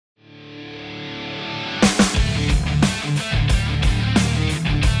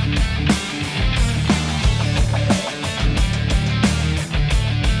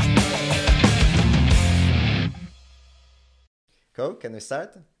can we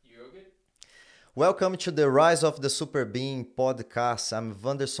start? You're good. Welcome to the Rise of the Super Being podcast. I'm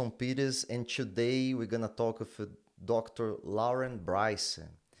Wanderson Pires, and today we're gonna talk with Dr. Lauren Bryce.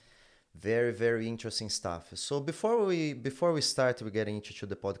 Very, very interesting stuff. So before we start, we're getting into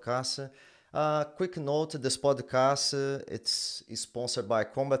the podcast. Quick note: this podcast it's sponsored by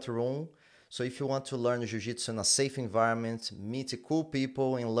Combat Room. So if you want to learn Jiu-Jitsu in a safe environment, meet cool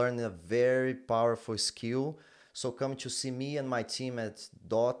people, and learn a very powerful skill, so come to see me and my team at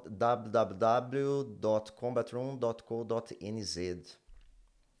www.combatroom.co.nz.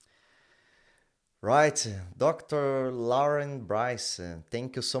 Right, Dr. Lauren Bryce,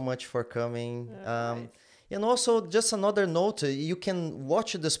 thank you so much for coming. Right. And also, just another note, you can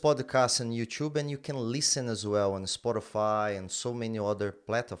watch this podcast on YouTube and you can listen as well on Spotify and so many other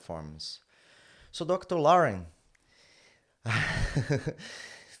platforms. So, Dr. Lauren,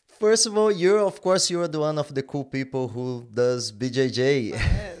 first of all, you're the one of the cool people who does BJJ. I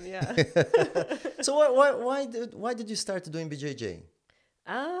am, yeah. So why did you start doing BJJ?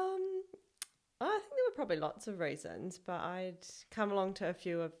 I think there were probably lots of reasons, but I'd come along to a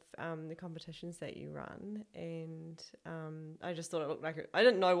few of the competitions that you run, and I just thought it looked like I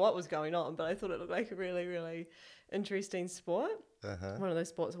didn't know what was going on, but I thought it looked like a really, really interesting sport. Uh-huh. One of those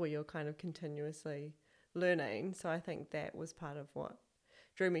sports where you're kind of continuously learning. So I think that was part of what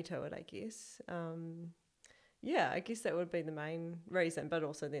drew me to it, I guess. I guess that would be the main reason, but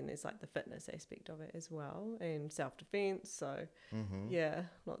also then there's like the fitness aspect of it as well and self-defense. So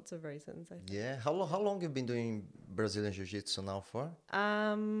lots of reasons, I think. Yeah. How long have you been doing Brazilian Jiu-Jitsu now for?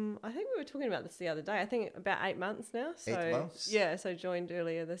 I think we were talking about this the other day. I think about 8 months now. So 8 months? Yeah, so joined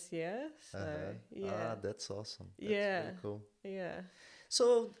earlier this year. So That's awesome. That's Yeah. very cool. yeah.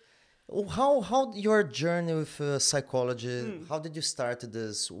 So how your journey with psychology, how did you start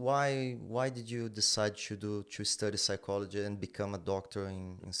this? Why did you decide to study psychology and become a doctor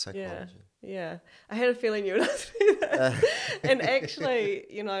in psychology? Yeah. I had a feeling you would ask me that. And actually,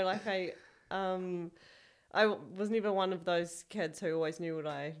 I was never one of those kids who always knew what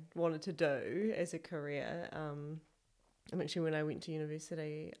I wanted to do as a career. Actually, when I went to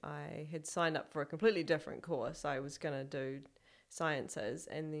university, I had signed up for a completely different course. I was going to do sciences,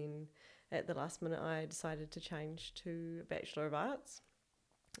 and then at the last minute I decided to change to a Bachelor of Arts.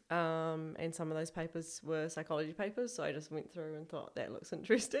 And some of those papers were psychology papers, so I just went through and thought, that looks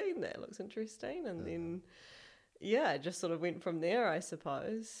interesting, and then it just sort of went from there, I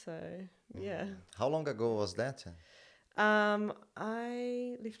suppose. So How long ago was that?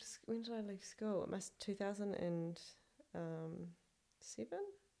 I left. When did I leave school? It must 2007,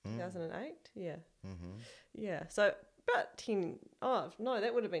 2008. Yeah. Yeah. So about 10. Oh no,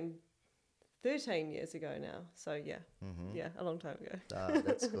 that would have been 13 years ago now. So a long time ago.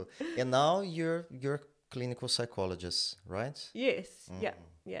 That's cool. And now you're a clinical psychologist, right? Yes. Yeah.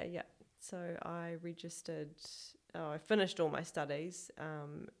 So I registered. I finished all my studies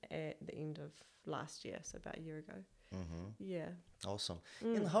at the end of last year, so about a year ago. Yeah. Awesome.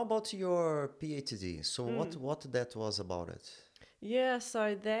 And how about your PhD? So what that was about it? Yeah,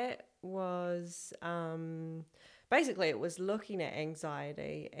 so that was basically it was looking at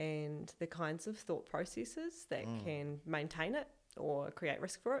anxiety and the kinds of thought processes that can maintain it or create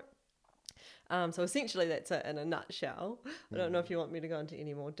risk for it. So essentially that's it in a nutshell. I don't know if you want me to go into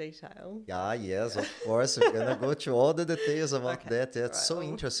any more detail. Yes, of course. We're going to go to all the details about that. That's right, so well,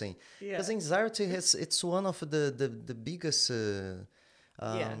 interesting. yeah. Because anxiety it's one of the biggest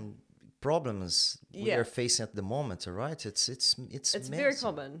problems we are facing at the moment, right? It's very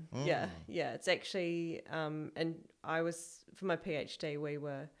common. Yeah. It's actually and I was, for my PhD, we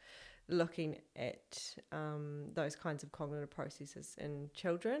were looking at those kinds of cognitive processes in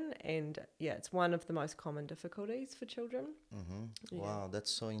children, and it's one of the most common difficulties for children. Wow,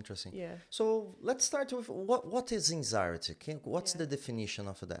 that's so interesting. Yeah. So let's start with what is anxiety? What's the definition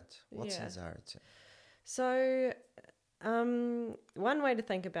of that? What's anxiety? So one way to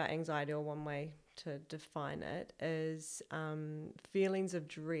think about anxiety, or one way to define it, is feelings of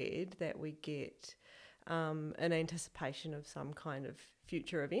dread that we get in anticipation of some kind of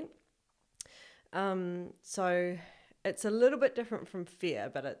future event. So it's a little bit different from fear,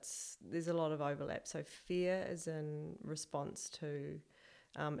 but there's a lot of overlap. So fear is in response to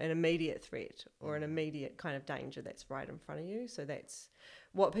an immediate threat or an immediate kind of danger that's right in front of you. So that's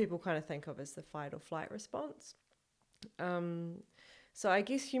what people kind of think of as the fight or flight response. So I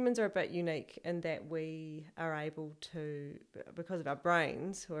guess humans are a bit unique in that we are able to, because of our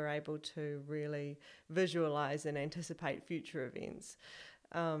brains, we're able to really visualize and anticipate future events.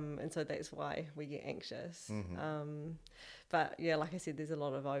 And so that's why we get anxious. But like I said, there's a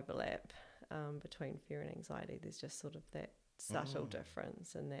lot of overlap between fear and anxiety. There's just sort of that subtle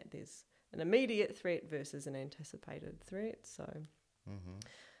difference in that there's an immediate threat versus an anticipated threat. So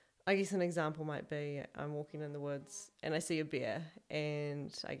I guess an example might be I'm walking in the woods and I see a bear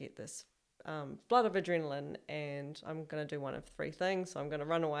and I get this flood of adrenaline and I'm going to do one of three things. So I'm going to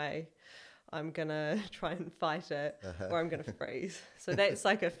run away, I'm going to try and fight it, or I'm going to freeze. So that's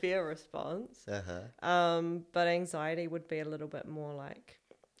like a fear response. But anxiety would be a little bit more like,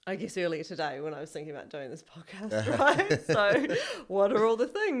 I guess earlier today when I was thinking about doing this podcast, right? So what are all the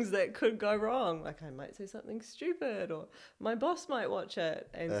things that could go wrong? Like I might say something stupid or my boss might watch it.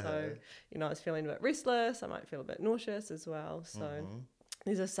 And so, I was feeling a bit restless. I might feel a bit nauseous as well. So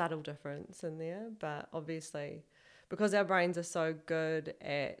there's a subtle difference in there. But obviously, because our brains are so good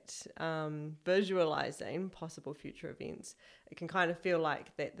at visualizing possible future events, it can kind of feel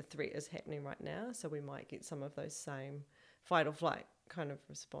like that the threat is happening right now. So we might get some of those same fight or flight kind of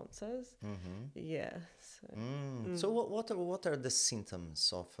responses. Yeah. So what are the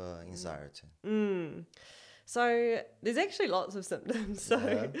symptoms of anxiety? So there's actually lots of symptoms.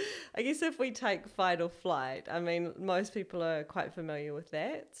 So I guess if we take fight or flight, I mean, most people are quite familiar with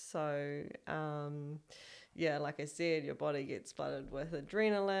that. So like I said, your body gets flooded with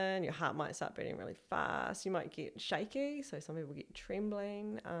adrenaline, your heart might start beating really fast, you might get shaky, so some people get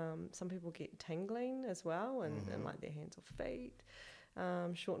trembling, some people get tingling as well, and like their hands or feet,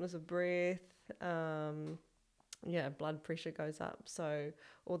 shortness of breath, blood pressure goes up. So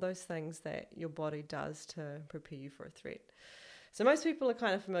all those things that your body does to prepare you for a threat. So most people are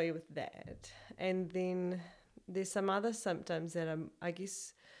kind of familiar with that. And then there's some other symptoms that are, I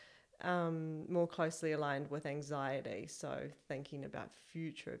guess, more closely aligned with anxiety, so thinking about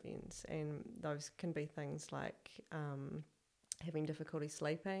future events, and those can be things like having difficulty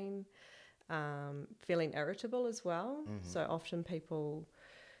sleeping, feeling irritable as well. So often people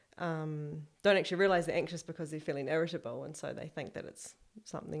don't actually realize they're anxious because they're feeling irritable, and so they think that it's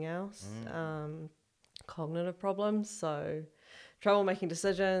something else. Cognitive problems, so trouble making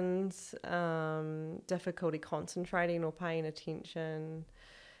decisions, difficulty concentrating or paying attention,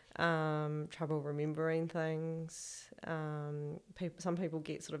 trouble remembering things. Some people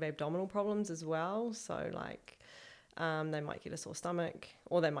get sort of abdominal problems as well, so like they might get a sore stomach,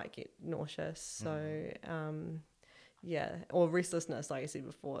 or they might get nauseous. So or restlessness, like I said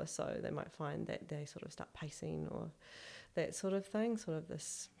before, so they might find that they sort of start pacing or that sort of thing, sort of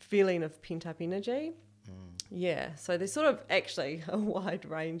this feeling of pent-up energy. So there's sort of actually a wide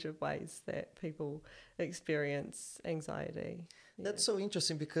range of ways that people experience anxiety. That's so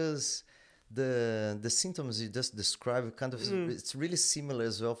interesting, because the symptoms you just described kind of it's really similar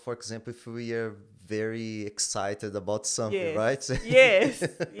as well. For example, if we are very excited about something, right? Yes,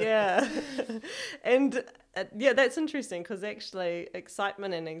 yeah. And that's interesting, because actually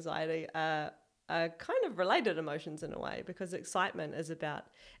excitement and anxiety are kind of related emotions in a way, because excitement is about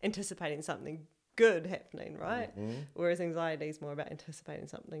anticipating something good happening, right? Whereas anxiety is more about anticipating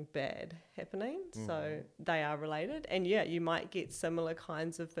something bad happening. So they are related, and you might get similar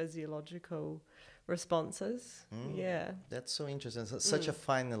kinds of physiological responses. That's so interesting. Such a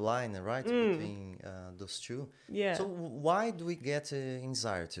fine line, right, between those two. So why do we get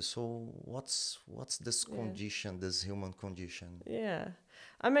anxiety? So what's this condition, this human condition?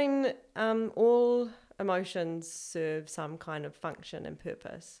 I mean, all emotions serve some kind of function and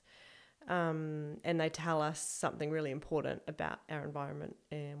purpose. And they tell us something really important about our environment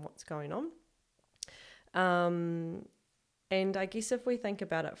and what's going on. And I guess if we think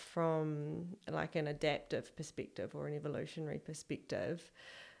about it from like an adaptive perspective or an evolutionary perspective,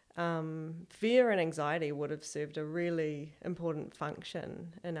 fear and anxiety would have served a really important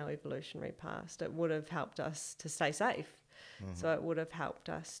function in our evolutionary past. It would have helped us to stay safe. So it would have helped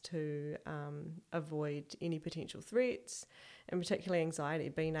us to avoid any potential threats, and particularly anxiety,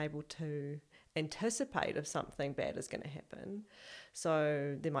 being able to anticipate if something bad is going to happen.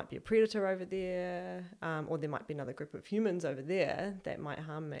 So there might be a predator over there, or there might be another group of humans over there that might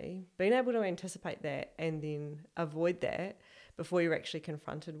harm me. Being able to anticipate that and then avoid that before you're actually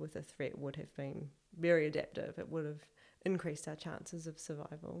confronted with a threat would have been very adaptive. It would have increased our chances of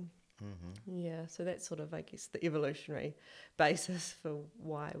survival. So that's sort of, I guess, the evolutionary basis for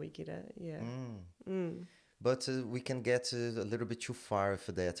why we get it. But we can get a little bit too far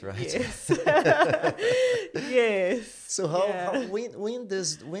for that, right? Yes. So when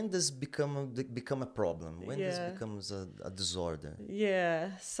does become a problem? When this becomes a disorder?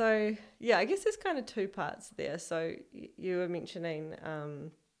 So I guess there's kind of two parts there. So you were mentioning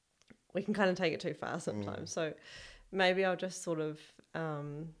we can kind of take it too far sometimes. So maybe I'll just sort of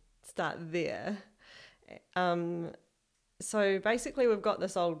start there. So basically we've got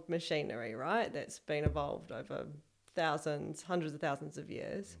this old machinery, right, that's been evolved over hundreds of thousands of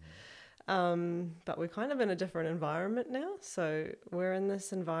years. But we're kind of in a different environment now. So we're in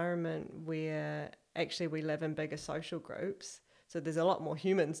this environment where actually we live in bigger social groups. So there's a lot more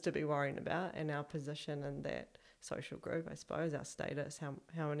humans to be worrying about, and our position in that social group, I suppose, our status,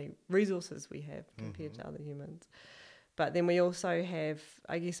 how many resources we have compared to other humans. But then we also have,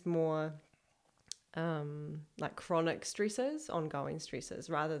 I guess, more like chronic stresses, ongoing stresses,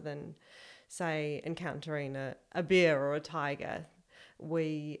 rather than, say, encountering a bear or a tiger.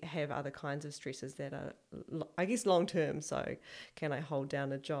 We have other kinds of stresses that are, I guess, long-term. So can I hold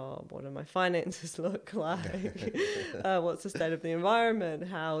down a job? What do my finances look like? What's the state of the environment?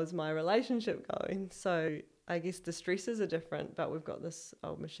 How is my relationship going? So I guess the stresses are different, but we've got this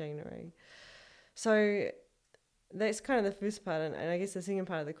old machinery. So that's kind of the first part. And I guess the second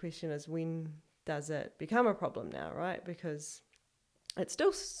part of the question is, when does it become a problem now, right? Because it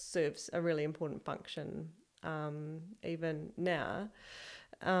still serves a really important function even now,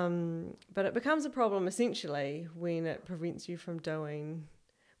 but it becomes a problem essentially when it prevents you from doing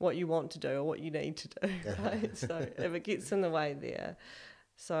what you want to do or what you need to do, right? So if it gets in the way there,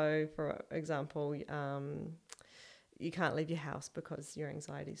 so for example, you can't leave your house because your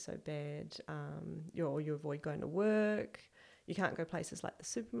anxiety is so bad, you avoid going to work, you can't go places like the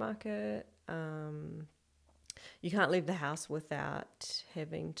supermarket, you can't leave the house without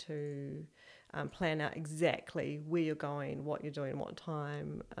having to plan out exactly where you're going, what you're doing, what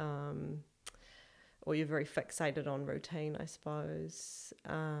time, or you're very fixated on routine, I suppose.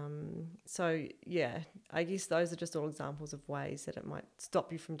 So, yeah, I guess those are just all examples of ways that it might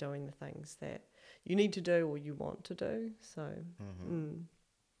stop you from doing the things that you need to do or you want to do. So,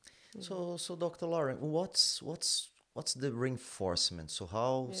 So Dr. Lauren, what's the reinforcement? So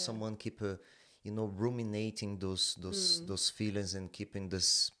how someone keep ruminating those feelings and keeping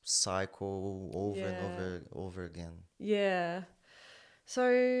this cycle over and over again? Yeah.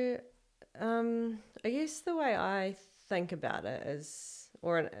 So, I guess the way I think about it is,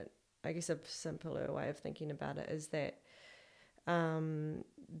 or I guess a simpler way of thinking about it is that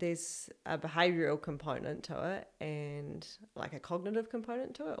there's a behavioural component to it and like a cognitive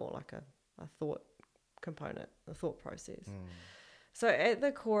component to it, or like a thought component, a thought process. So at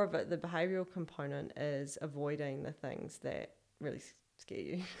the core of it, the behavioural component is avoiding the things that really scare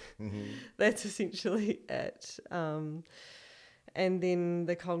you. That's essentially it. And then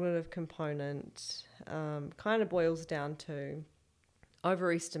the cognitive component kind of boils down to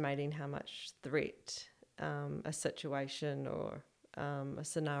overestimating how much threat a situation or a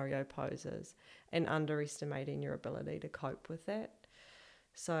scenario poses, and underestimating your ability to cope with that.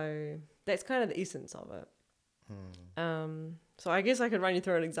 So that's kind of the essence of it. So I guess I could run you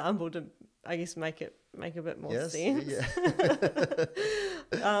through an example to, I guess, make a bit more sense. Yeah.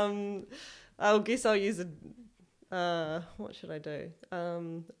 I'll use what should I do?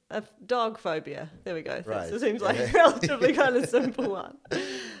 A dog phobia. There we go. Right. So it seems like a relatively kind of simple one.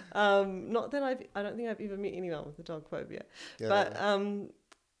 Not that I don't think I've ever met anyone with a dog phobia. Yeah. But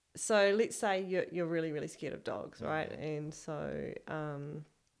so let's say you're really, really scared of dogs, right? And so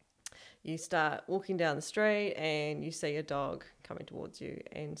you start walking down the street and you see a dog coming towards you,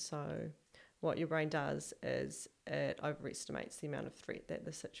 and so what your brain does is it overestimates the amount of threat that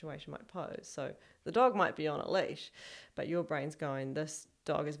the situation might pose. So the dog might be on a leash, but your brain's going, this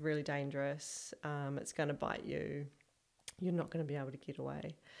dog is really dangerous, it's going to bite you, you're not going to be able to get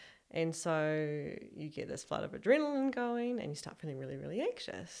away. And so you get this flood of adrenaline going and you start feeling really, really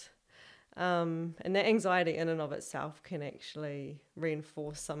anxious. And that anxiety in and of itself can actually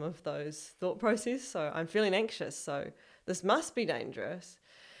reinforce some of those thought processes. So I'm feeling anxious, so this must be dangerous.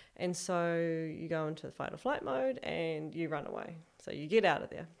 And so you go into the fight or flight mode and you run away. So you get out of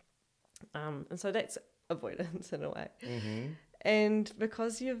there. And so that's avoidance in a way. And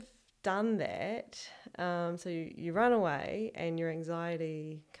because you've done that, so you run away and your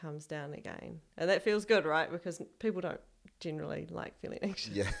anxiety comes down again. And that feels good, right? Because people don't generally like feeling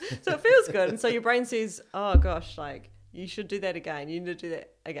anxious. Yeah. So it feels good. And so your brain says, oh gosh, like you should do that again. You need to do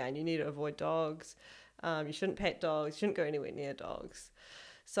that again. You need to avoid dogs. You shouldn't pet dogs. You shouldn't go anywhere near dogs.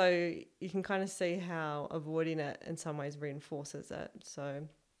 So you can kind of see how avoiding it in some ways reinforces it. So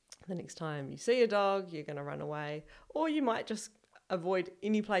the next time you see a dog, you're going to run away, or you might just avoid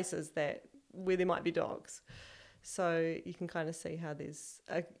any places where there might be dogs. So you can kind of see how there's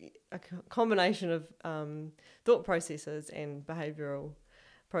a combination of thought processes and behavioural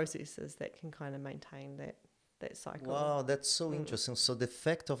processes that can kind of maintain that cycle. Wow, that's so interesting. So the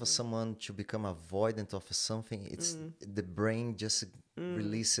fact of someone to become avoidant of something, it's the brain just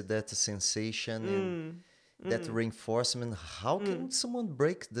releases that sensation and that reinforcement. How can someone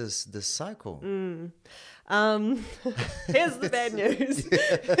break this cycle? Here's the bad news.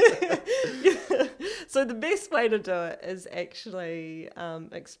 So the best way to do it is actually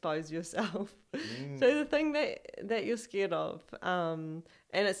expose yourself to the thing that you're scared of. And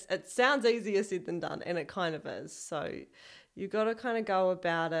it sounds easier said than done, and it kind of is. So you've got to kind of go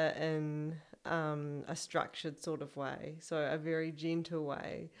about it in a structured sort of way, so a very gentle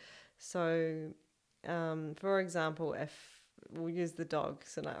way. So, for example, if we'll use the dog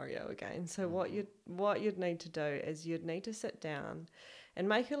scenario again. So what you'd need to do is you'd need to sit down and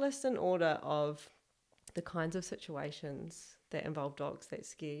make a list in order of the kinds of situations that involve dogs that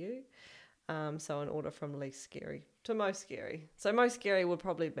scare you. So in order from least scary to most scary. So most scary would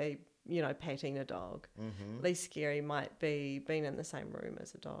probably be, patting a dog. Mm-hmm. Least scary might be being in the same room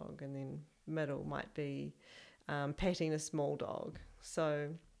as a dog, and then middle might be patting a small dog. So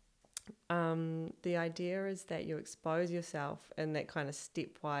the idea is that you expose yourself in that kind of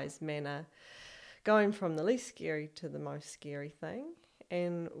stepwise manner, going from the least scary to the most scary thing.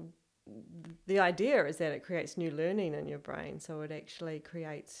 And the idea is that it creates new learning in your brain, so it actually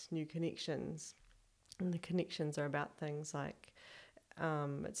creates new connections. And the connections are about things like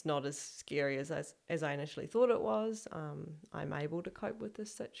it's not as scary as I initially thought it was. I'm able to cope with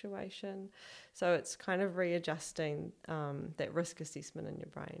this situation. So it's kind of readjusting that risk assessment in your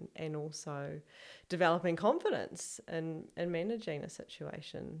brain, and also developing confidence in managing a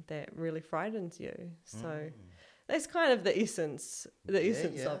situation that really frightens you. So that's kind of the essence of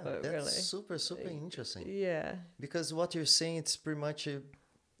it, really. That's super interesting. Yeah. Because what you're saying, it's pretty much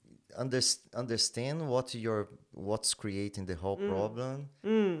understand what's creating the whole problem,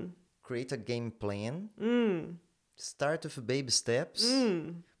 create a game plan, start with baby steps,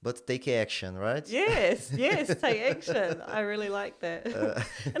 but take action, right? Yes, take action. I really like that.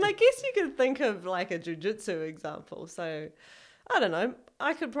 And I guess you could think of like a jiu-jitsu example. So I don't know,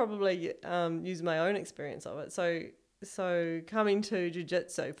 I could probably use my own experience of it. So coming to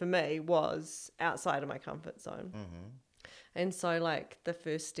jiu-jitsu for me was outside of my comfort zone. Mm-hmm. And so, like, the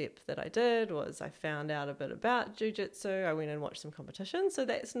first step that I did was I found out a bit about jiu-jitsu. I went and watched some competitions, so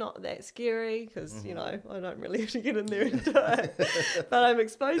that's not that scary because, I don't really have to get in there and do it. But I'm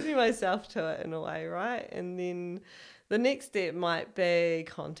exposing myself to it in a way, right? And then the next step might be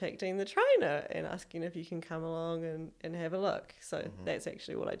contacting the trainer and asking if you can come along and have a look. So that's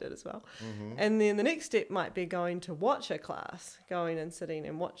actually what I did as well. Mm-hmm. And then the next step might be going to watch a class, going and sitting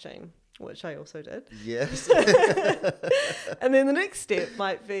and watching, which I also did. Yes. And then the next step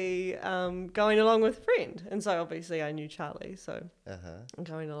might be going along with a friend. And so obviously I knew Charlie, so I'm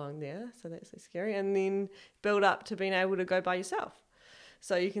going along there. So that's so scary. And then build up to being able to go by yourself.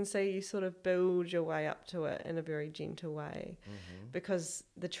 So you can see you sort of build your way up to it in a very gentle way, because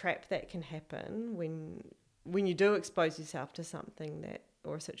the trap that can happen when you do expose yourself to something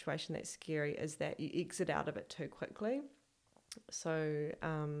or a situation that's scary is that you exit out of it too quickly. So,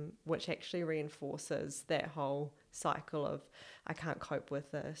 which actually reinforces that whole cycle of, I can't cope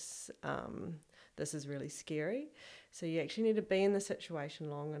with this, this is really scary. So you actually need to be in the situation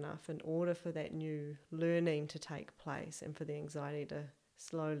long enough in order for that new learning to take place and for the anxiety to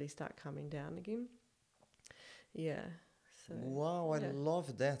slowly start coming down again. Yeah. So, wow, I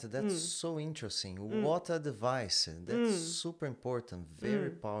love that. That's so interesting. What a device. That's super important.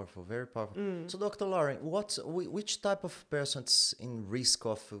 Very powerful, very powerful. So, Dr. Lauren, which type of person is in risk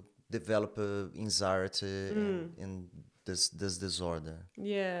of develop anxiety in this disorder?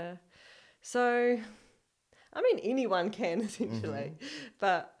 Yeah. So, I mean, anyone can essentially,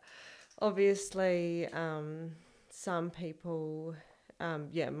 but obviously some people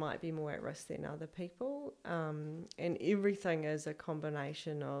might be more at risk than other people. And everything is a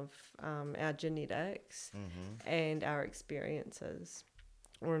combination of our genetics and our experiences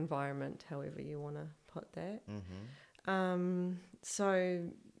or environment, however you want to put that. So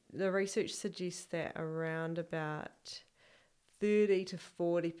the research suggests that around about 30 to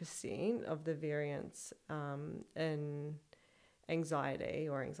 40% of the variance in anxiety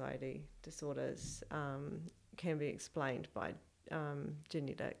or anxiety disorders can be explained by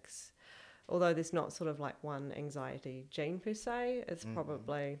genetics, although there's not sort of like one anxiety gene per se. It's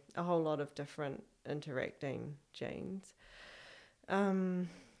probably a whole lot of different interacting genes,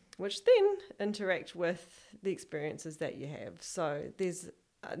 which then interact with the experiences that you have. So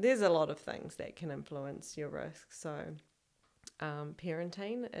there's a lot of things that can influence your risk. So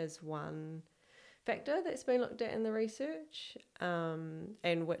parenting is one factor that's been looked at in the research,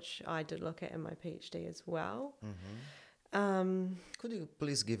 and which I did look at in my PhD as well. Could you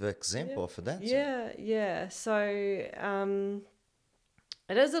please give an example of that? Yeah. So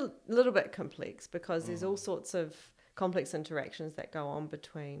it is a little bit complex because there's all sorts of complex interactions that go on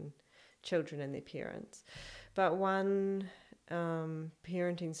between children and their parents. But one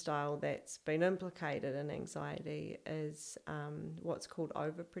parenting style that's been implicated in anxiety is what's called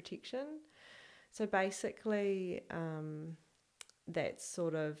overprotection. So basically, that's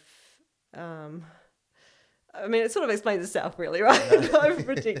sort of, it sort of explains itself really, right?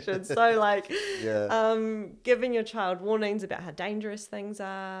 Overprotection. So like, giving your child warnings about how dangerous things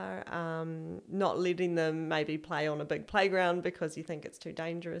are, not letting them maybe play on a big playground because you think it's too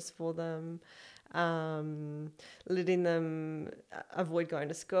dangerous for them, letting them avoid going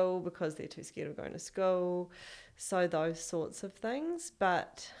to school because they're too scared of going to school. So those sorts of things.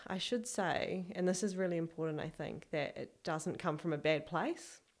 But I should say, and this is really important, I think, that it doesn't come from a bad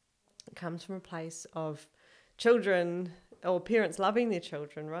place. It comes from a place of children or parents loving their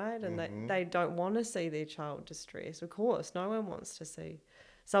children, right? And they don't want to see their child distressed. Of course, no one wants to see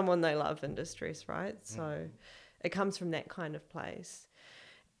someone they love in distress, right? So it comes from that kind of place.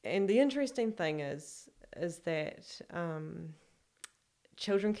 And the interesting thing is that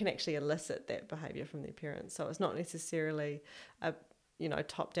children can actually elicit that behaviour from their parents. So it's not necessarily a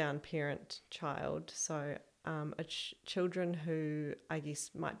top-down parent-child. So children who I guess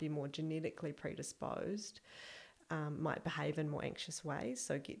might be more genetically predisposed might behave in more anxious ways,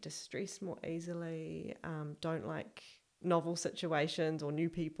 so get distressed more easily, don't like novel situations or new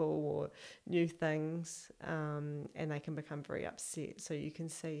people or new things, and they can become very upset. So you can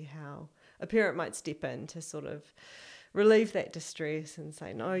see how a parent might step in to sort of relieve that distress and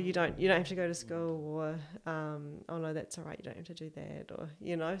say, no, you don't have to go to school, or oh no, that's all right, you don't have to do that, or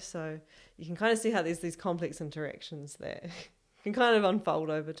so you can kind of see how there's these complex interactions that can kind of unfold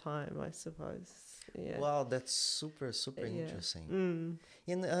over time, I suppose. Yeah. Wow, that's super interesting.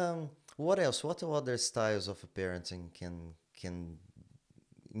 And what else? What other styles of parenting can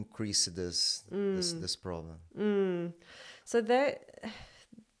increase this problem? So that,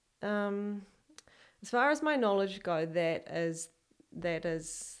 as far as my knowledge go, that is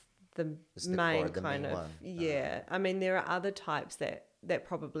the main kind of one. I mean, there are other types that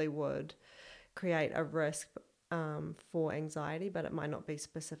probably would create a risk for anxiety, but it might not be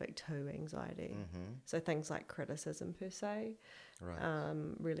specific to anxiety. So things like criticism per se, right.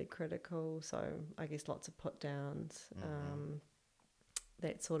 Really critical. So I guess lots of put downs,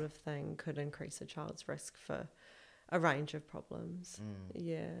 that sort of thing could increase a child's risk for a range of problems.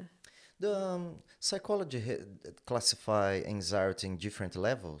 The psychology classify anxiety in different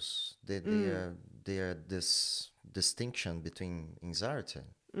levels. They are this distinction between anxiety.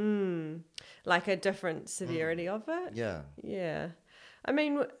 Like a different severity of it. Yeah. I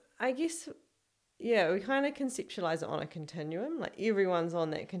mean, I guess, we kind of conceptualize it on a continuum. Like everyone's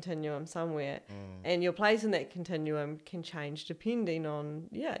on that continuum somewhere, and your place in that continuum can change depending on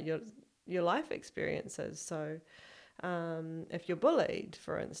your life experiences. So if you're bullied,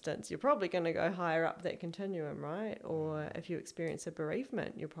 for instance, you're probably going to go higher up that continuum, right? Or if you experience a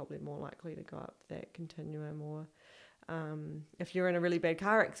bereavement, you're probably more likely to go up that continuum. Or if you're in a really bad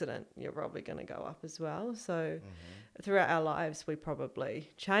car accident, you're probably going to go up as well. So throughout our lives, we probably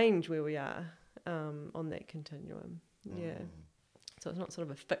change where we are on that continuum. So it's not sort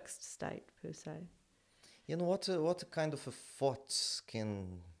of a fixed state per se. What kind of thoughts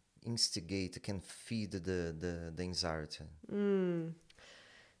can instigate, can feed the anxiety?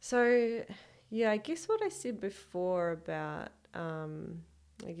 So I guess what I said before about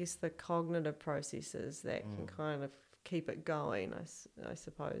I guess the cognitive processes that can kind of keep it going, I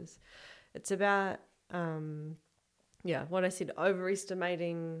suppose. It's about what I said,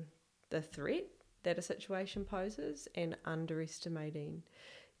 overestimating the threat that a situation poses and underestimating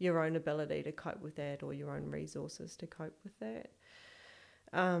your own ability to cope with that, or your own resources to cope with that.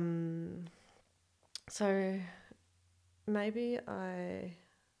 So maybe I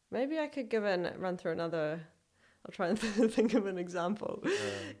could run through another. I'll try and think of an example,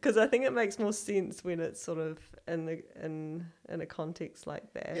 because I think it makes more sense when it's sort of in a context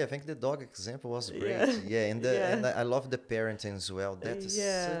like that. I think the dog example was great. And I love the parenting as well. That is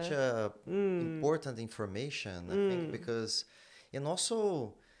such a important information, I think, because, and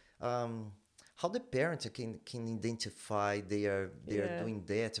also how the parent can identify they are doing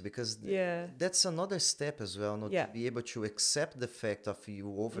that, because that's another step as well, to be able to accept the fact of you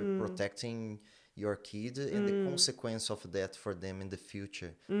overprotecting your kid and the consequence of that for them in the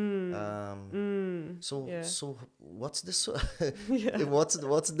future. So what's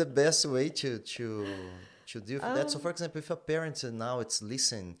what's the best way to deal with that? So for example, if a parent now it's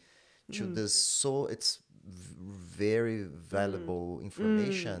listening to this, so it's very valuable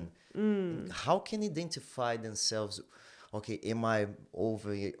information, how can identify themselves? Okay, am I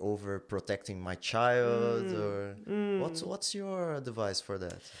over protecting my child, or what's your advice for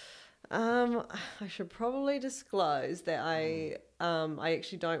that? I should probably disclose that I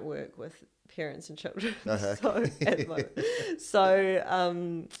actually don't work with parents and children so at the moment. So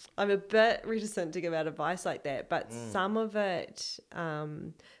I'm a bit reticent to give out advice like that, but some of it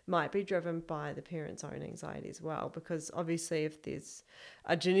might be driven by the parent's own anxiety as well, because obviously if there's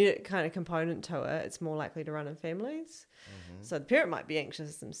a genetic kind of component to it, it's more likely to run in families. So the parent might be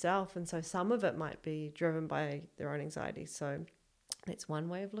anxious themselves, and so some of it might be driven by their own anxiety. So that's one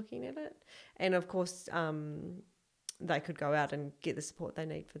way of looking at it. And of course, they could go out and get the support they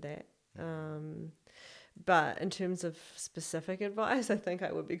need for that. But in terms of specific advice, I think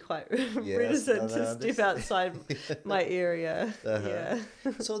I would be quite reticent to step outside my area. Yeah.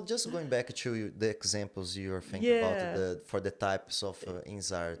 So just going back to the examples you are thinking about for the types of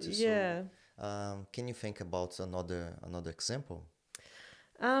anxiety. Yeah. So, can you think about another example?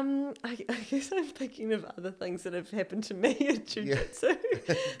 I guess I'm thinking of other things that have happened to me in jiu-jitsu.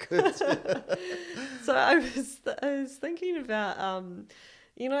 Good. So I was thinking about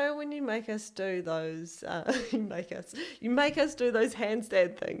you know, when you make us do those, you make us do those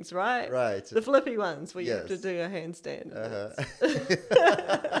handstand things, right? Right. The flippy ones where you have to do a handstand.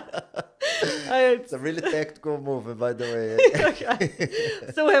 It's a really tactical move, by the way. Okay.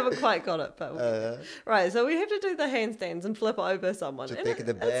 Still haven't quite got it, but right. So we have to do the handstands and flip over someone. To take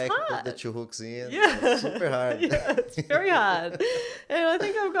the back, put the two hooks in. Yeah, it's super hard. Yeah, it's very hard. And I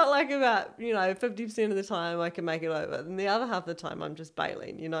think I've got like about 50% of the time I can make it over, and the other half of the time I'm just bailing.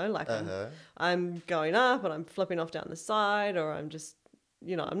 Like I'm going up and I'm flipping off down the side, or I'm just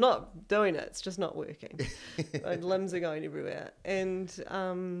I'm not doing it. It's just not working. My limbs are going everywhere,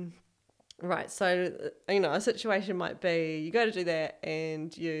 and right, so a situation might be you go to do that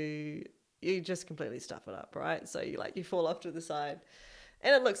and you just completely stuff it up, right? So you fall off to the side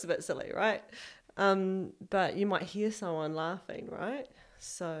and it looks a bit silly, right? But you might hear someone laughing, right?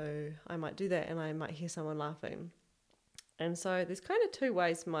 So I might do that and I might hear someone laughing. And so there's kind of two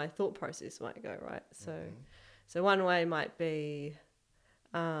ways my thought process might go, right? So one way might be,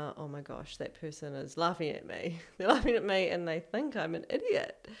 oh my gosh, that person is laughing at me. They're laughing at me and they think I'm an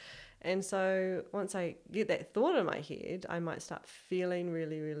idiot. And so once I get that thought in my head, I might start feeling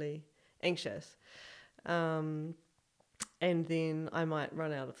really, really anxious. And then I might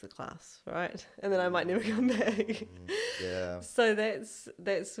run out of the class, right? And then I might never come back. Yeah. So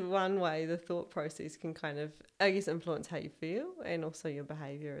that's one way the thought process can kind of, I guess, influence how you feel and also your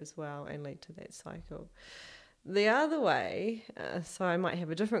behaviour as well and lead to that cycle. The other way, so I might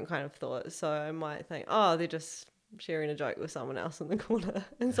have a different kind of thought. So I might think, oh, they're just sharing a joke with someone else in the corner.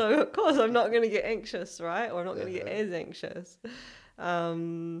 And so, of course, I'm not going to get anxious, right? Or I'm not going to get as anxious.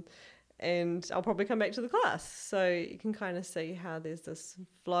 And I'll probably come back to the class. So you can kind of see how there's this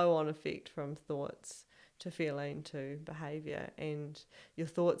flow-on effect from thoughts to feeling to behaviour. And your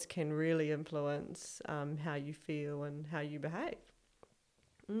thoughts can really influence how you feel and how you behave.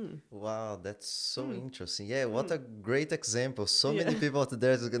 Wow, that's so interesting. Yeah, what a great example. So many people out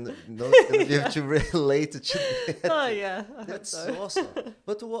there are gonna be able to relate to that. Oh yeah, that's awesome.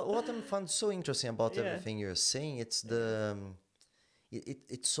 But what I find so interesting about everything you're saying, it's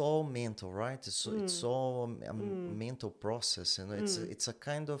it's all mental, right? It's all a mental process, it's a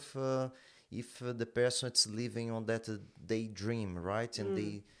kind of if the person is living on that daydream, right?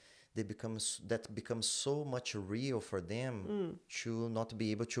 And that becomes so much real for them to not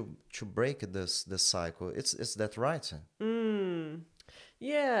be able to break this cycle. Is that right?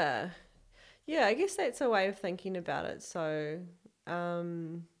 Yeah, I guess that's a way of thinking about it. So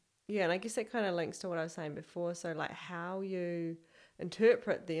and I guess that kind of links to what I was saying before. So like how you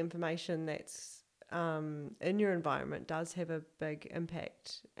interpret the information that's in your environment does have a big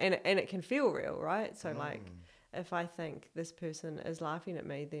impact, and it can feel real, right? So like if I think this person is laughing at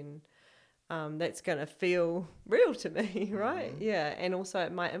me, then that's going to feel real to me, right? Yeah, and also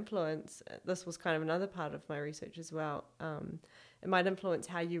it might influence, this was kind of another part of my research as well, it might influence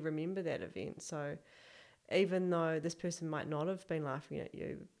how you remember that event. So even though this person might not have been laughing at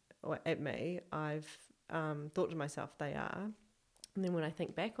you or at me, I've thought to myself they are. And then when I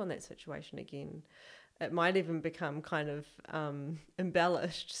think back on that situation again, it might even become kind of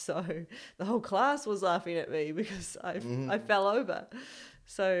embellished. So the whole class was laughing at me because I fell over.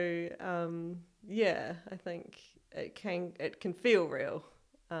 So I think it can feel real,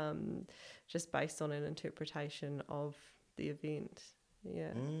 just based on an interpretation of the event.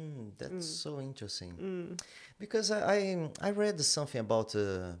 Yeah. That's so interesting. Because I read something about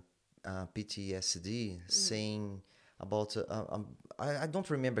PTSD saying about I don't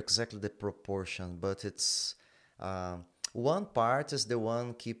remember exactly the proportion, but it's one part is the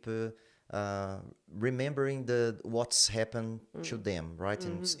one keep remembering what's happened to them, right?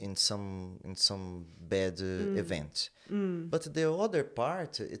 In some bad event. But the other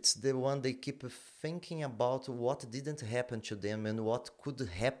part, it's the one they keep thinking about what didn't happen to them and what could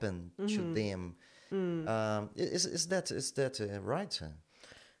happen to them. Is that right?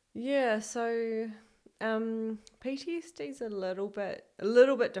 Yeah, so PTSD is a little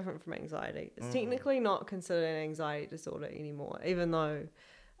bit different from anxiety. It's technically not considered an anxiety disorder anymore, even though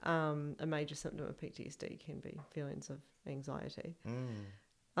a major symptom of PTSD can be feelings of anxiety.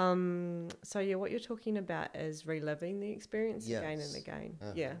 So yeah, what you're talking about is reliving the experience again and again.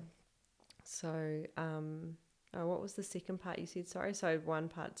 Yeah. So what was the second part you said? Sorry. So one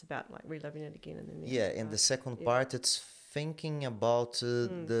part's about like reliving it again, and then the second part, it's thinking about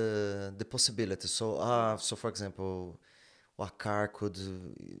the possibility. So for example, a car could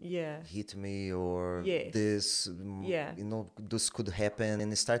hit me, or this this could happen,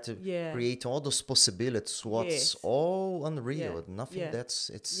 and start to create all those possibilities. What's all unreal, nothing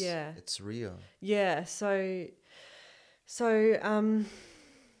that's it's real.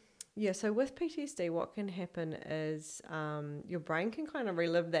 So with PTSD, what can happen is your brain can kind of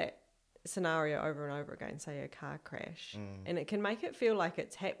relive that scenario over and over again, say a car crash, and it can make it feel like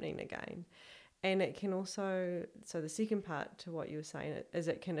it's happening again. And it can also, so the second part to what you were saying is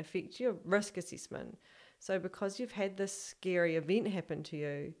it can affect your risk assessment. So because you've had this scary event happen to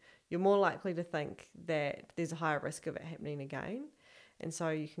you, you're more likely to think that there's a higher risk of it happening again. And so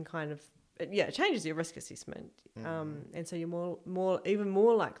you can kind of, it changes your risk assessment. And so you're even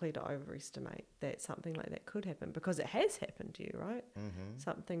more likely to overestimate that something like that could happen, because it has happened to you, right?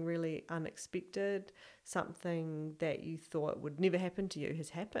 Something really unexpected, something that you thought would never happen to you has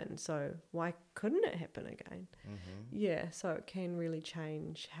happened. So why couldn't it happen again? So it can really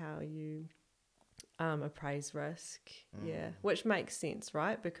change how you appraise risk. Which makes sense,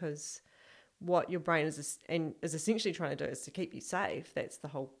 right? Because what your brain is essentially trying to do is to keep you safe. That's the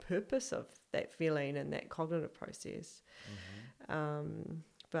whole purpose of that feeling and that cognitive process. But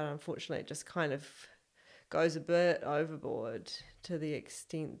unfortunately, it just kind of goes a bit overboard to the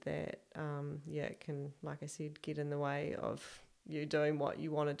extent that, it can, like I said, get in the way of you doing what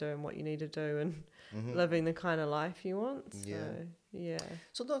you want to do and what you need to do and living the kind of life you want.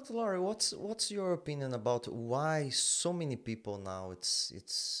 So Dr. Lauren, what's your opinion about why so many people now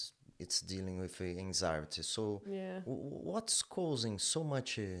it's dealing with anxiety? So what's causing so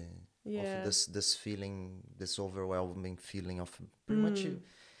much of this feeling, this overwhelming feeling of pretty much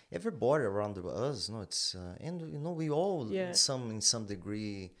everybody around us? No, it's and we all in some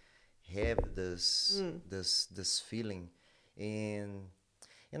degree have this feeling, and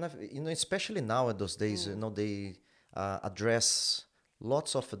I've, especially now in those days, they address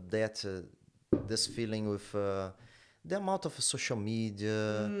lots of that this feeling with the amount of social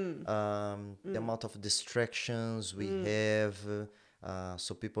media, the amount of distractions we have.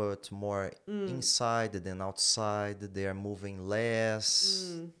 So people are more inside than outside. They are moving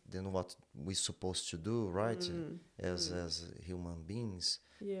less than what we're supposed to do, right? As human beings.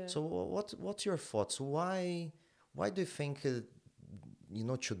 So what's your thoughts? Why do you think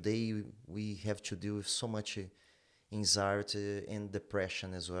today we have to deal with so much anxiety and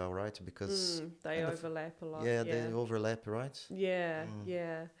depression as well, right? Because they overlap a lot. They overlap, right?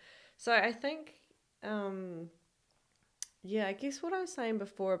 So I think I guess what I was saying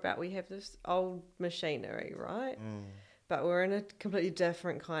before about we have this old machinery, right? But we're in a completely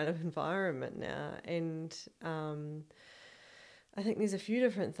different kind of environment now, and I think there's a few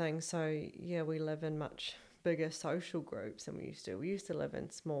different things. So we live in much bigger social groups than we used to. We used to live in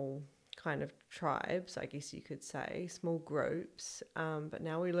small kind of tribes, I guess you could say, small groups, but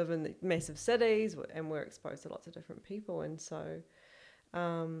now we live in the massive cities and we're exposed to lots of different people, and so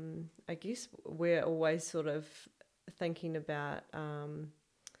I guess we're always sort of thinking about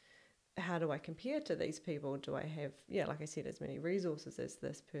how do I compare to these people? Do I have, like I said, as many resources as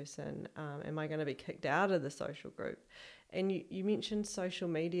this person? Am I going to be kicked out of the social group? And you mentioned social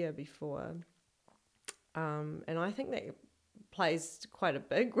media before, and I think that plays quite a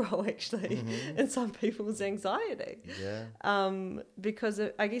big role actually in some people's anxiety. Because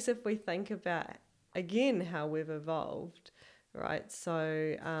I guess if we think about again how we've evolved, right?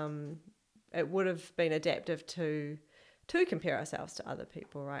 So it would have been adaptive to compare ourselves to other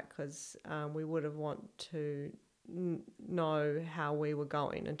people, right? Because we would have want to know how we were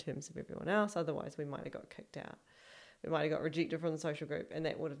going in terms of everyone else. Otherwise, we might have got kicked out. We might have got rejected from the social group, and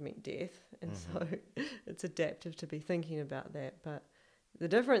that would have meant death. And so it's adaptive to be thinking about that. But the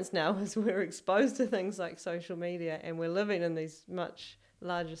difference now is we're exposed to things like social media, and we're living in these much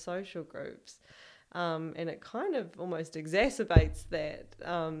larger social groups. And it kind of almost exacerbates that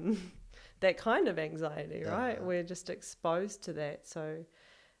that kind of anxiety, right? We're just exposed to that. So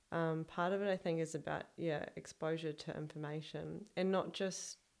part of it, I think, is about, exposure to information, and not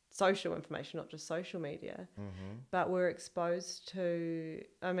just social information, not just social media, but we're exposed to,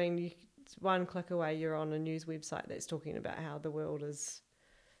 I mean, one click away, you're on a news website that's talking about how the world is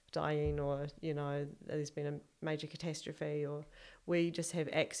dying, or, there's been a major catastrophe, or we just have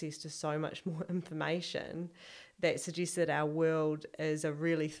access to so much more information that suggests that our world is a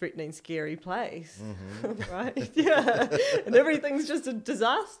really threatening, scary place, right? Yeah, and everything's just a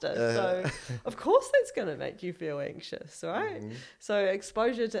disaster. So, of course, that's going to make you feel anxious, right? So,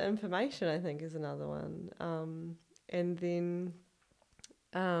 exposure to information, I think, is another one. And then,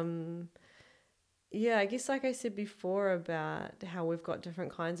 I guess, like I said before, about how we've got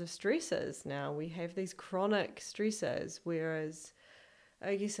different kinds of stresses now. We have these chronic stresses, whereas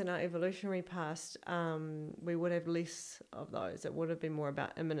I guess in our evolutionary past, we would have less of those. It would have been more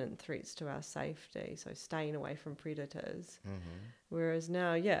about imminent threats to our safety, so staying away from predators. Whereas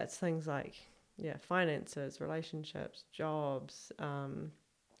now, it's things like, finances, relationships, jobs,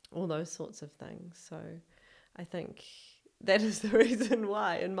 all those sorts of things. So I think that is the reason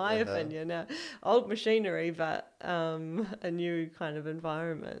why, in my opinion. Now, old machinery, but a new kind of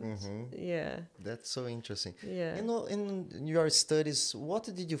environment. Yeah. That's so interesting. Yeah. In your studies, what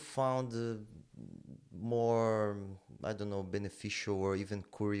did you find more, I don't know, beneficial or even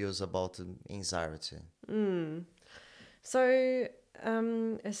curious about anxiety? So,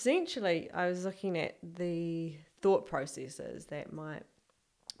 essentially, I was looking at the thought processes that might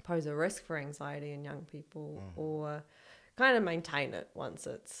pose a risk for anxiety in young people, or kind of maintain it once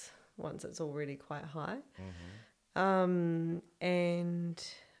it's already quite high. And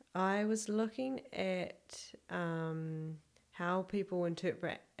I was looking at how people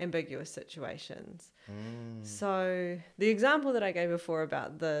interpret ambiguous situations. So the example that I gave before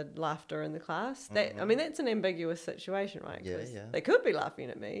about the laughter in the class, that I mean, that's an ambiguous situation, right? Yeah. They could be laughing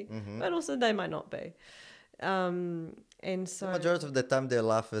at me, but also they might not be. And so the majority of the time they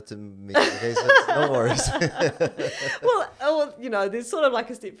laugh at me. Okay, so no worries. well, there's sort of like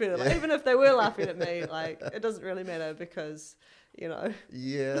a step further. Like, even if they were laughing at me, like, it doesn't really matter, because they're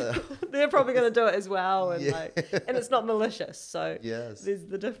probably going to do it as well, and and it's not malicious. So there's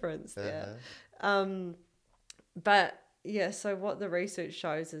the difference there. But so what the research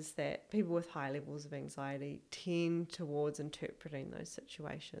shows is that people with high levels of anxiety tend towards interpreting those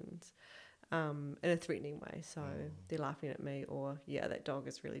situations in a threatening way. So they're laughing at me, or that dog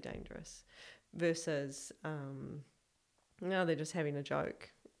is really dangerous, versus no, they're just having a joke,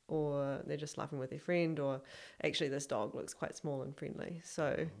 or they're just laughing with their friend, or actually this dog looks quite small and friendly.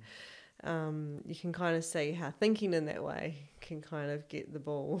 So you can kind of see how thinking in that way can kind of get the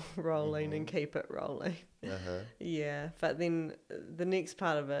ball rolling and keep it rolling. But then the next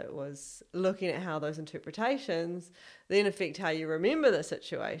part of it was looking at how those interpretations then affect how you remember the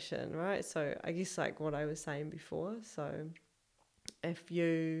situation, right? So I guess, like what I was saying before, so if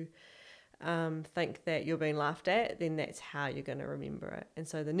you think that you're being laughed at, then that's how you're going to remember it. And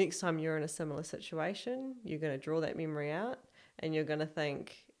so the next time you're in a similar situation, you're going to draw that memory out, and you're going to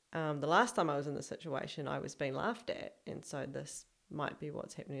think, the last time I was in this situation, I was being laughed at, and so this might be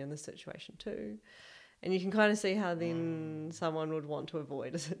what's happening in this situation too. And you can kind of see how then someone would want to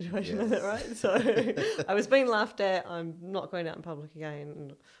avoid a situation like that, right? So I was being laughed at, I'm not going out in public again,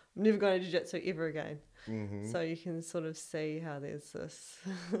 and I'm never going to jiu-jitsu ever again. So you can sort of see how there's this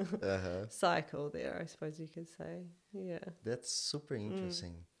cycle there, I suppose you could say. Yeah. That's super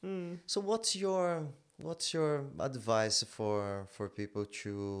interesting. So what's your advice for people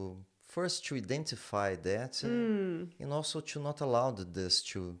to first to identify that and also to not allow this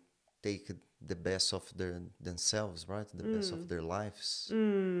to take the best of themselves, right? The best of their lives.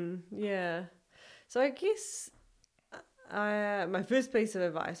 Yeah. So I guess my first piece of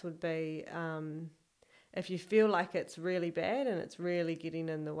advice would be, if you feel like it's really bad and it's really getting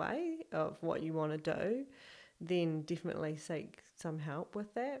in the way of what you want to do, then definitely seek some help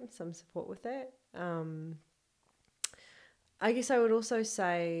with that, some support with that. I guess I would also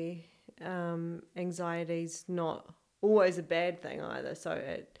say anxiety's not always a bad thing either. So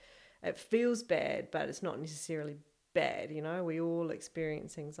it feels bad, but it's not necessarily bad. We all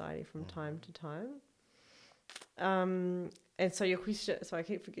experience anxiety from time to time. And so your question, so I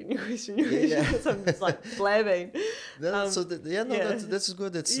keep forgetting your question. So I'm just like blabbing. That's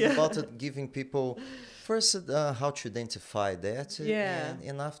good. It's about giving people first how to identify that,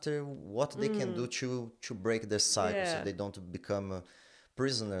 and after what they can do to break their cycle, so they don't become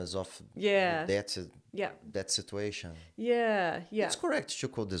prisoners of that situation. It's correct to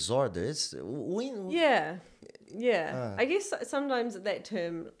call disorder. It's I guess sometimes that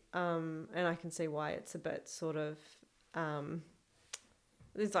term, and I can see why it's a bit sort of,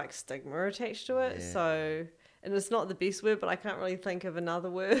 there's like stigma attached to it. Yeah. So, and it's not the best word, but I can't really think of another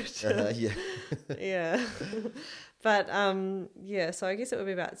word. Yeah. Yeah. But, so I guess it would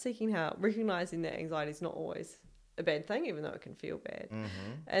be about seeking help, recognizing that anxiety is not always a bad thing, even though it can feel bad.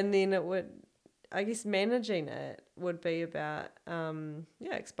 And then it would, I guess managing it would be about,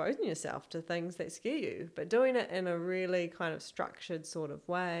 exposing yourself to things that scare you, but doing it in a really kind of structured sort of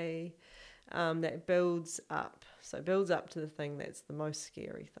way that builds up. So builds up to the thing that's the most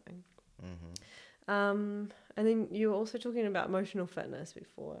scary thing. And then you were also talking about emotional fitness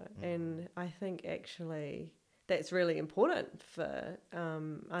before, and I think actually that's really important for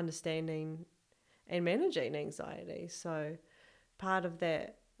understanding and managing anxiety. So part of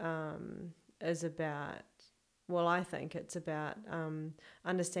that is about, well, I think it's about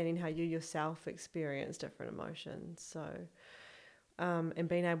understanding how you yourself experience different emotions. So, and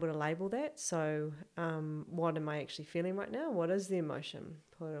being able to label that. So, what am I actually feeling right now? What is the emotion?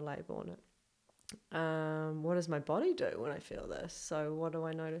 Put a label on it. What does my body do when I feel this? So, what do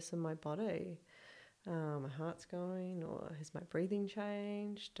I notice in my body? My heart's going, or has my breathing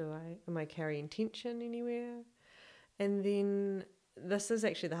changed? Am I carrying tension anywhere? And then this is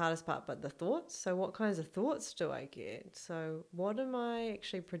actually the hardest part, but the thoughts. So what kinds of thoughts do I get? So what am I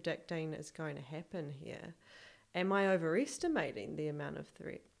actually predicting is going to happen here? Am I overestimating the amount of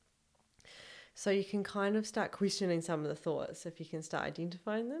threat? So you can kind of start questioning some of the thoughts if you can start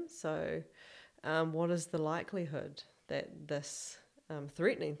identifying them. So what is the likelihood that this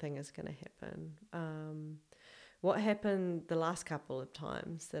threatening thing is going to happen? What happened the last couple of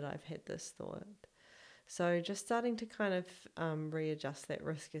times that I've had this thought? So just starting to kind of readjust that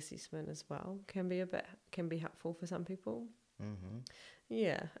risk assessment as well can be helpful for some people.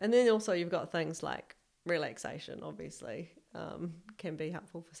 Yeah, and then also you've got things like relaxation, obviously, can be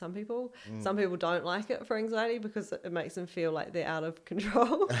helpful for some people. Some people don't like it for anxiety because it makes them feel like they're out of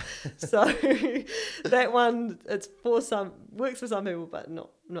control. So that one, works for some people, but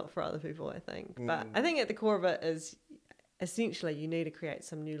not for other people, I think. But I think at the core of it is essentially you need to create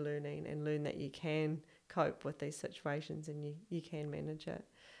some new learning and learn that you can cope with these situations and you can manage it,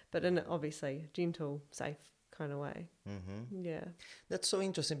 but in obviously gentle, safe kind of way. Yeah, that's so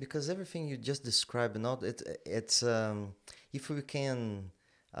interesting because everything you just described, it's if we can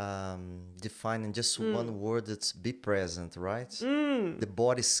define in just one word, it's be present, right? The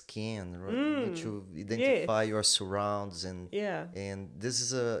body scan, right? You need to identify your surrounds, and this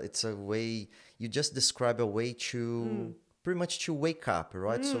is it's a way you just describe a way to pretty much to wake up,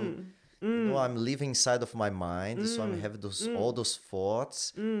 right? So I'm living inside of my mind, so I'm having all those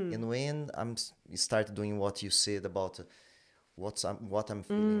thoughts, and when you start doing what you said about what I'm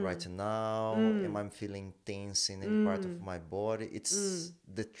feeling right now, am I feeling tense in any part of my body? It's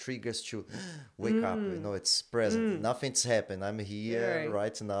the triggers to wake up. It's present. Nothing's happened. I'm here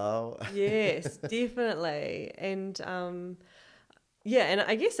right now. Yes, definitely, and and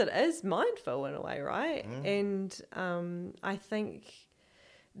I guess it is mindful in a way, right? And I think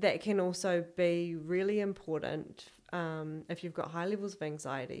that can also be really important if you've got high levels of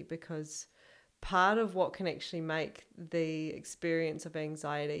anxiety, because part of what can actually make the experience of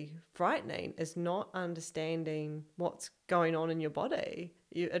anxiety frightening is not understanding what's going on in your body.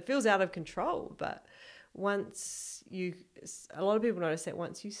 It feels out of control, but a lot of people notice that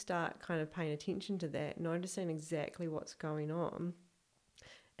once you start kind of paying attention to that, noticing exactly what's going on,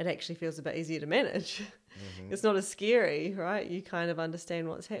 it actually feels a bit easier to manage. It's not as scary, right? You kind of understand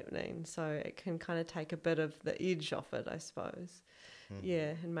what's happening. So it can kind of take a bit of the edge off it, I suppose.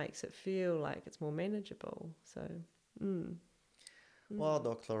 Yeah, and makes it feel like it's more manageable. So, Well,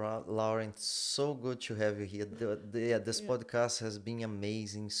 Dr. Lauren, so good to have you here. This podcast has been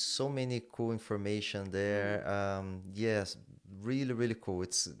amazing. So many cool information there. Yes, really, really cool.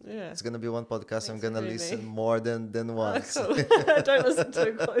 It's gonna be one podcast. I'm gonna listen more than once. Cool. Don't listen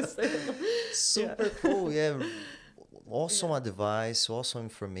too closely. Super cool. Yeah. Awesome advice. Awesome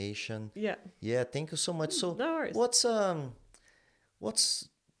information. Yeah. Thank you so much. So, no worries. What's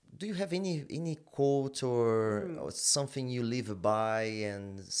do you have any quote or something you live by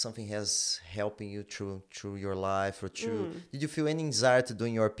and something has helping you through your life or did you feel any anxiety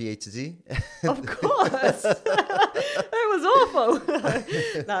doing your PhD? Of course. It was awful.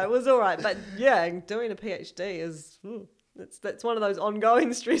 No, it was all right. But doing a PhD is that's one of those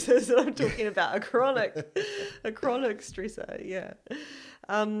ongoing stresses that I'm talking about, a chronic stressor. Yeah.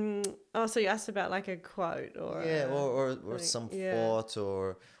 So you asked about like a quote or or some thought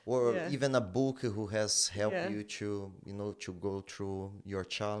or even a book who has helped you to to go through your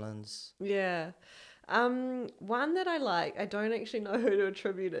challenge. One that I like, I don't actually know who to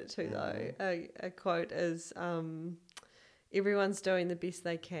attribute it to though. A quote is, everyone's doing the best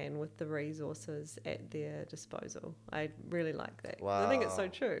they can with the resources at their disposal. I really like that. Wow. I think it's so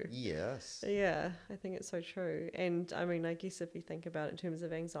true. Yes. Yeah, I think it's so true. And I mean, I guess if you think about it in terms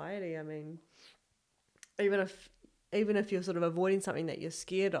of anxiety, I mean, even if you're sort of avoiding something that you're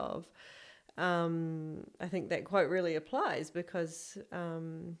scared of, I think that quote really applies because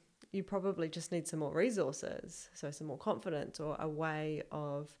you probably just need some more resources, so some more confidence or a way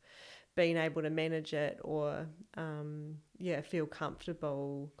of being able to manage it or feel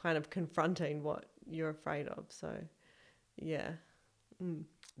comfortable kind of confronting what you're afraid of. So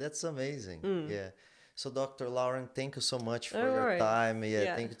That's amazing. Yeah. So Dr. Lauren, thank you so much for No your worries. time.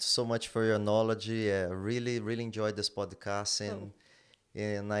 Thank you so much for your knowledge. Really, really enjoyed this podcast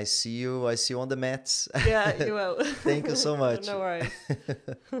and I see you on the mats. Yeah, you will. Thank you so much. No worries.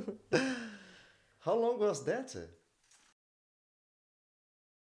 How long was that?